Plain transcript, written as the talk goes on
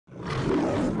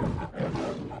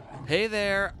Hey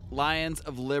there, Lions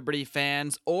of Liberty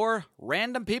fans, or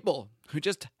random people who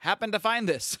just happened to find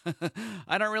this.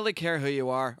 I don't really care who you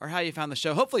are or how you found the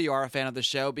show. Hopefully you are a fan of the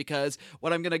show, because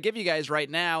what I'm going to give you guys right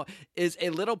now is a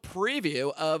little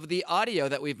preview of the audio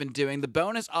that we've been doing, the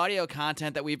bonus audio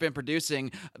content that we've been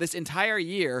producing this entire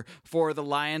year for the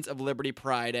Lions of Liberty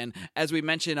Pride. And as we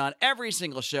mention on every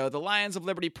single show, the Lions of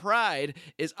Liberty Pride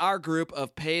is our group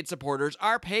of paid supporters,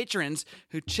 our patrons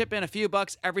who chip in a few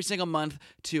bucks every single month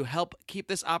to help keep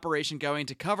this operation going,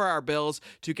 to cover our bills,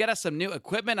 to get us some new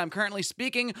equipment. I'm currently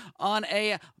speaking on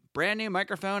a brand new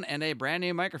microphone and a brand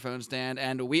new microphone stand,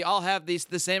 and we all have the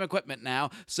same equipment now,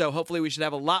 so hopefully we should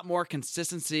have a lot more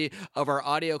consistency of our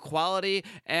audio quality,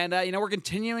 and we're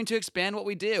continuing to expand what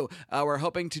we do. We're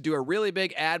hoping to do a really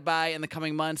big ad buy in the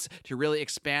coming months to really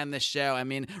expand this show. I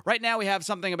mean, right now we have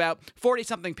something about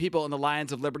 40-something people in the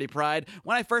Lions of Liberty Pride.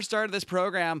 When I first started this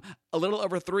program a little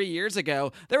over 3 years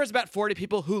ago, there was about 40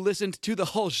 people who listened to the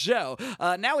whole show.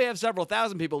 Now we have several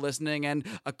thousand people listening and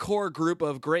a core group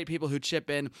of great people who chip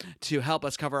in to help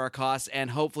us cover our costs and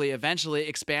hopefully eventually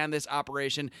expand this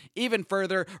operation even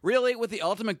further, really with the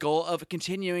ultimate goal of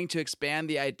continuing to expand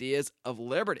the ideas of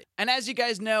liberty. And as you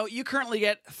guys know, you currently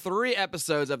get 3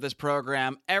 episodes of this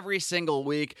program every single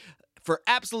week for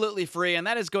absolutely free, and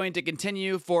that is going to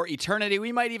continue for eternity.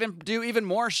 We might even do even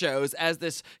more shows as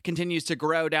this continues to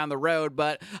grow down the road,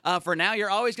 but for now,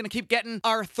 you're always going to keep getting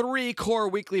our 3 core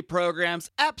weekly programs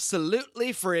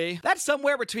absolutely free. That's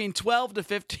somewhere between 12 to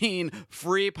 15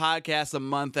 free podcasts a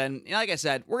month, and like I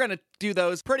said, we're going to do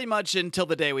those pretty much until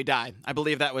the day we die. I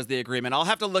believe that was the agreement. I'll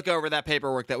have to look over that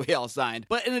paperwork that we all signed.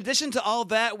 But in addition to all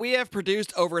that, we have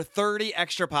produced over 30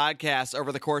 extra podcasts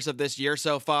over the course of this year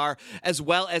so far, as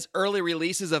well as early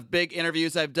releases of big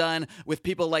interviews I've done with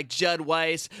people like Judd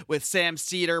Weiss, with Sam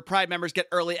Cedar. Pride members get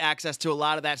early access to a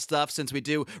lot of that stuff since we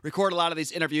do record a lot of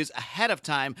these interviews ahead of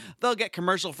time. They'll get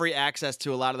commercial-free access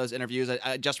to a lot of those interviews.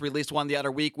 I just released one the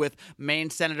other week with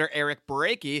Maine Senator Eric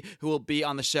Brakey, who will be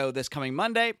on the show this coming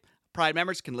Monday. Pride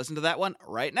members can listen to that one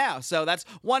right now. So that's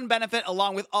one benefit,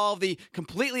 along with all the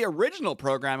completely original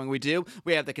programming we do.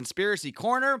 We have the Conspiracy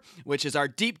Corner, which is our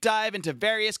deep dive into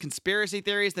various conspiracy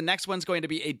theories. The next one's going to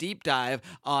be a deep dive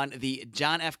on the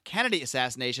John F. Kennedy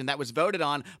assassination that was voted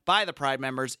on by the Pride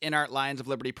members in our Lions of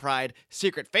Liberty Pride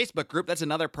secret Facebook group. That's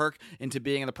another perk into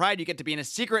being in the Pride. You get to be in a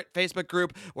secret Facebook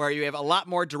group where you have a lot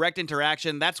more direct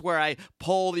interaction. That's where I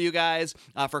poll you guys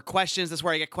for questions. That's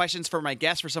where I get questions for my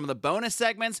guests for some of the bonus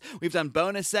segments. We've done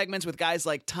bonus segments with guys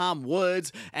like Tom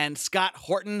Woods and Scott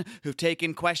Horton, who've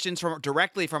taken questions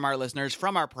directly from our listeners,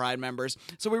 from our Pride members.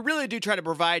 So we really do try to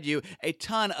provide you a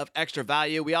ton of extra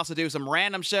value. We also do some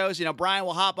random shows. Brian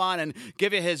will hop on and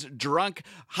give you his drunk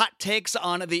hot takes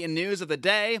on the news of the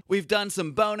day. We've done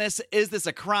some bonus Is This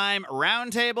a Crime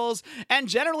roundtables. And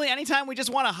generally, anytime we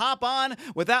just want to hop on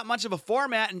without much of a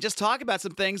format and just talk about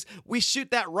some things, we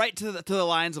shoot that right to the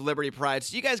Lions of Liberty Pride.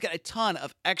 So you guys get a ton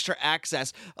of extra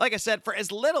access. Like I said, for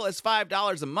as little as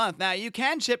 $5 a month. Now, you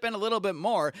can chip in a little bit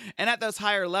more, and at those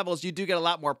higher levels, you do get a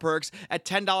lot more perks. At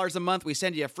 $10 a month, we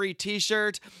send you a free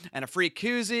t-shirt and a free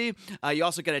koozie. You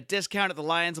also get a discount at the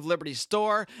Lions of Liberty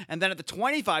store, and then at the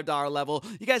 $25 level,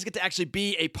 you guys get to actually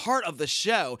be a part of the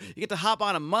show. You get to hop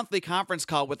on a monthly conference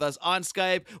call with us on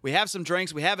Skype. We have some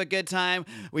drinks. We have a good time.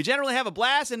 We generally have a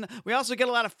blast, and we also get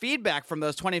a lot of feedback from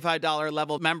those $25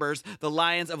 level members, the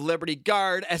Lions of Liberty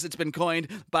Guard, as it's been coined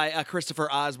by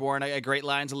Christopher Osborne, a great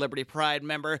Lions of Liberty Pride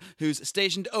member who's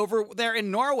stationed over there in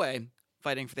Norway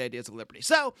fighting for the ideas of liberty.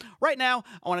 So right now,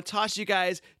 I want to toss you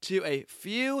guys to a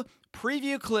few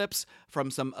preview clips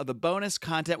from some of the bonus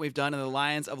content we've done in the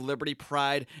Lions of Liberty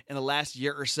Pride in the last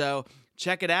year or so.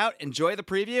 Check it out, enjoy the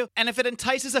preview, and if it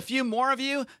entices a few more of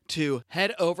you to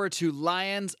head over to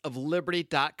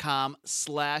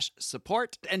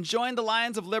lionsofliberty.com/support and join the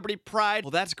Lions of Liberty Pride,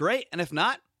 well, that's great. And if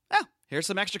not, well, here's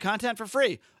some extra content for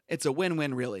free. It's a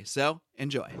win-win, really. So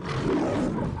enjoy.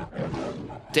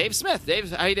 Dave Smith. Dave,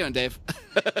 how you doing, Dave?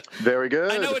 Very good.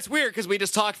 I know it's weird because we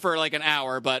just talked for like an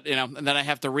hour, but and then I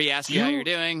have to re-ask you how you're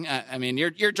doing. I mean,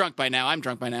 you're drunk by now. I'm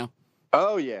drunk by now.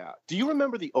 Oh yeah. Do you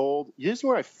remember the old? This is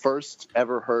where I first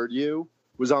ever heard you.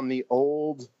 Was on the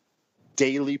old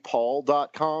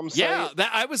dailypaul.com site. Yeah,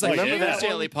 I was like, remember that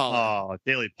Daily Paul. Oh,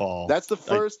 Daily Paul. That's the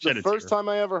first time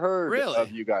I ever heard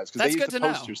of you guys, because they used to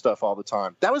post your stuff all the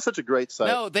time. That was such a great site.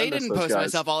 No, they didn't post my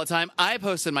stuff all the time. I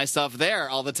posted myself there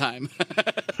all the time.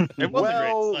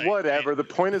 Well, whatever. The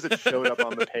point is it showed up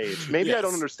on the page. Maybe yes. I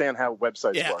don't understand how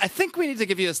websites work. I think we need to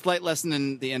give you a slight lesson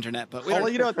in the internet. But well,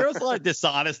 you know, there was a lot of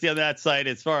dishonesty on that site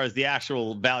as far as the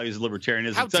actual values of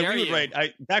libertarianism. How dare you?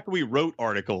 Back when we wrote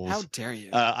articles. How dare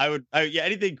you? I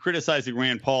anything criticizing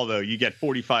Rand Paul, though, you get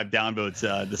 45 downvotes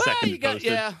the second you got,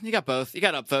 posted. yeah, you got both. You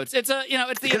got upvotes. It's it's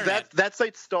the because internet. that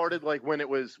site started like when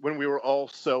we were all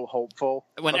so hopeful.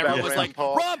 When about everyone was Rand like,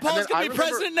 Paul. Ron Paul's going to be remember,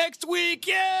 president next week.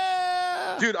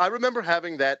 Yeah. Dude, I remember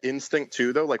having that instinct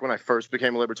too, though. Like when I first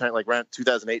became a libertarian, like around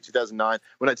 2008, 2009,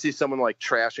 when I'd see someone like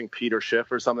trashing Peter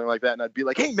Schiff or something like that, and I'd be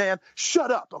like, "Hey, man,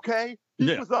 shut up, okay? He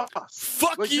was us.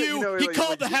 Fuck like, you. He like,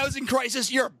 called the housing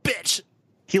crisis. You're a bitch."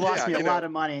 He lost me a lot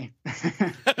of money.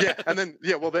 Yeah, and then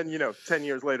 10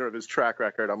 years later of his track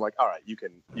record, I'm like, all right, you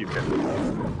can.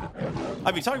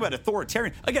 I mean, talking about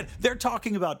authoritarian. Again, they're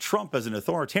talking about Trump as an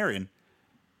authoritarian.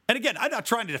 And again, I'm not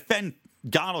trying to defend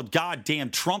Donald goddamn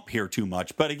Trump here too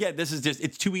much, but again, this is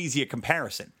it's too easy a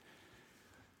comparison.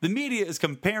 The media is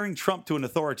comparing Trump to an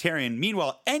authoritarian.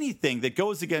 Meanwhile, anything that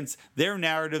goes against their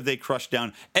narrative, they crush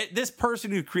down. This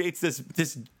person who creates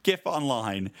this GIF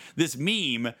online, this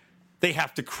meme, they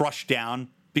have to crush down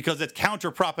because it's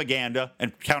counter-propaganda,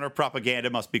 and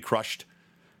counter-propaganda must be crushed.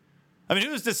 I mean,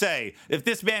 who's to say if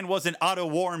this man wasn't Otto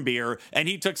Warmbier and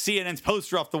he took CNN's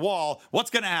poster off the wall, what's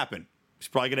going to happen? He's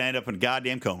probably going to end up in a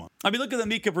goddamn coma. I mean, look at the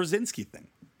Mika Brzezinski thing.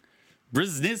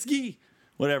 Brzezinski?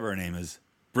 Whatever her name is.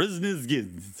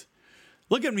 Brzezinski.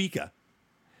 Look at Mika.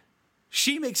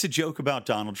 She makes a joke about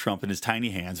Donald Trump and his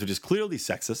tiny hands, which is clearly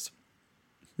sexist.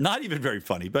 Not even very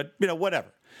funny, but,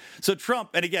 whatever. So Trump,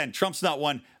 and again, Trump's not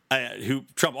one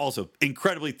Trump also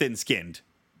incredibly thin-skinned,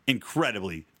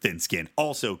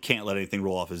 also can't let anything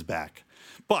roll off his back.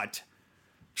 But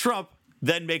Trump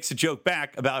then makes a joke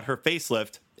back about her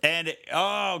facelift, and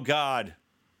oh God,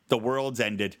 the world's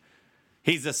ended.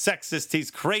 He's a sexist, he's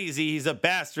crazy, he's a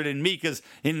bastard, and Mika's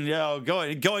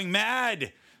going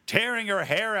mad, tearing her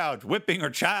hair out, whipping her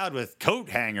child with coat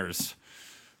hangers,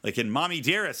 like in Mommy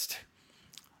Dearest.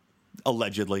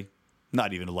 Allegedly.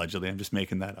 Not even allegedly, I'm just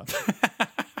making that up.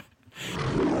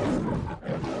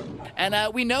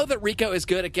 And we know that Rico is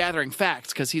good at gathering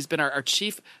facts because he's been our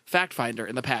chief fact finder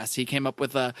in the past. He came up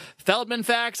with Feldman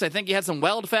facts. I think he had some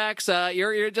Weld facts.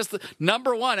 You're just the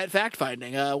number one at fact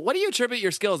finding. What do you attribute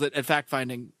your skills at fact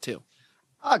finding to?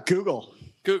 Google.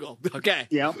 Google. Okay.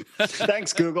 Yeah.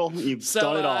 Thanks, Google. You've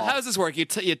done it all. How does this work? You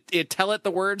tell it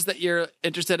the words that you're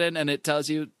interested in, and it tells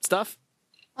you stuff?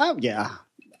 Oh, yeah.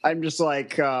 I'm just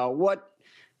like, what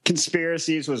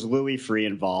conspiracies was Louis Freeh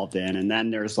involved in? And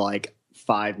then there's like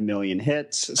 5 million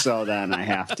hits. So then I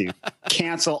have to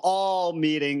cancel all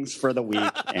meetings for the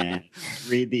week and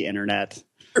read the internet.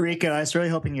 Rico, I was really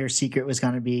hoping your secret was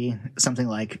going to be something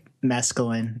like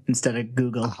mescaline instead of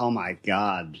Google. Oh my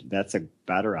God, that's a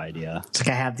better idea. It's like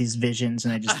I have these visions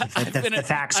and I just the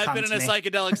facts come to me. I've been in a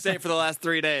psychedelic state for the last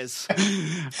 3 days.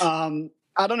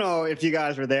 I don't know if you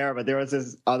guys were there, but there was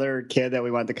this other kid that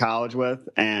we went to college with,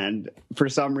 and for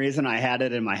some reason I had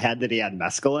it in my head that he had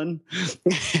mescaline.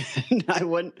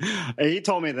 And he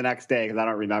told me the next day because I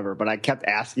don't remember, but I kept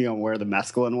asking him where the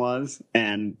mescaline was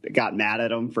and got mad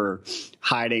at him for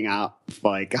hiding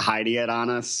it on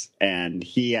us, and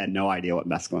he had no idea what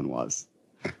mescaline was.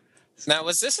 Now,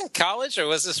 was this in college or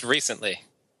was this recently?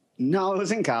 No, it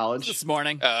was in college. This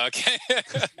morning. Oh, okay.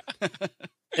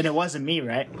 And it wasn't me,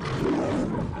 right?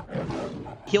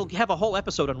 He'll have a whole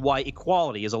episode on why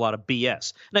equality is a lot of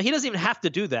BS. Now, he doesn't even have to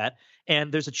do that,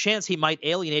 and there's a chance he might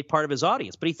alienate part of his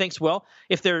audience. But he thinks, well,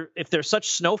 if they're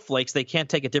such snowflakes they can't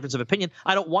take a difference of opinion,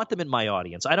 I don't want them in my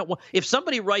audience. If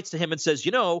somebody writes to him and says,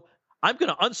 I'm going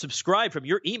to unsubscribe from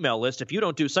your email list if you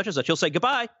don't do such and such, he'll say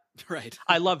goodbye. Right.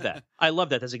 I love that.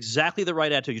 That's exactly the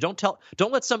right attitude.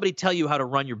 Don't let somebody tell you how to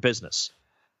run your business.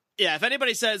 Yeah, if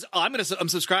anybody says, I'm going to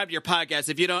unsubscribe to your podcast,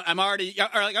 if you don't, I'm already,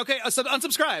 or like, okay,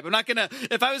 unsubscribe. I'm not going to,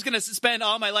 if I was going to spend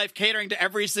all my life catering to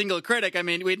every single critic, I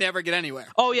mean, we'd never get anywhere.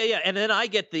 Oh, yeah. And then I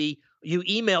get the, you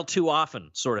email too often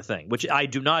sort of thing, which I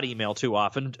do not email too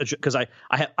often because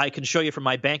I can show you from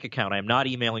my bank account. I am not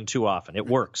emailing too often. It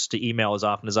works to email as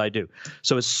often as I do.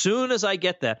 So as soon as I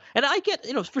get that, and I get,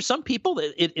 for some people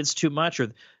it's too much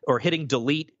or hitting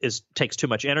delete takes too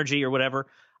much energy or whatever.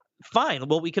 Fine.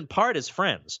 Well, we can part as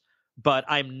friends, but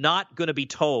I'm not going to be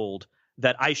told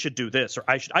that I should do this or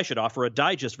I should offer a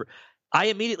digest for.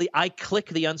 I click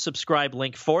the unsubscribe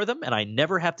link for them, and I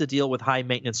never have to deal with high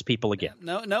maintenance people again.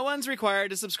 No one's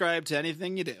required to subscribe to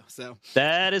anything you do. So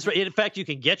that is right. In fact, you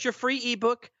can get your free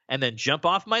ebook and then jump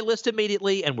off my list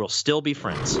immediately, and we'll still be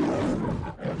friends.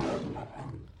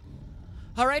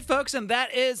 All right, folks, and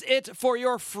that is it for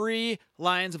your free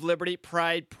Lions of Liberty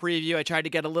Pride Preview. I tried to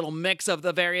get a little mix of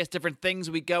the various different things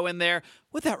we go in there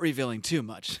without revealing too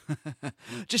much.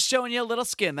 Just showing you a little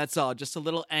skin, that's all, just a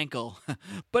little ankle.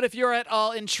 But if you're at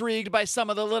all intrigued by some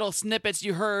of the little snippets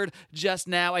you heard just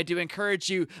now, I do encourage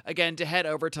you, again, to head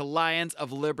over to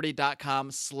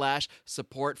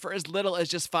lionsofliberty.com/support. For as little as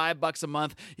just $5 a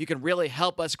month, you can really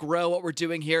help us grow what we're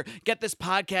doing here, get this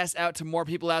podcast out to more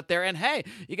people out there, and hey,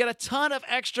 you get a ton of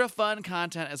extra fun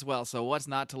content as well, so what's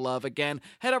not to love? Again,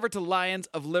 head over to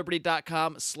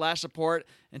lionsofliberty.com/support.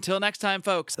 Until next time,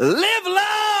 folks, live long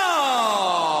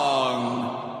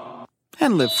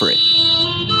and live free.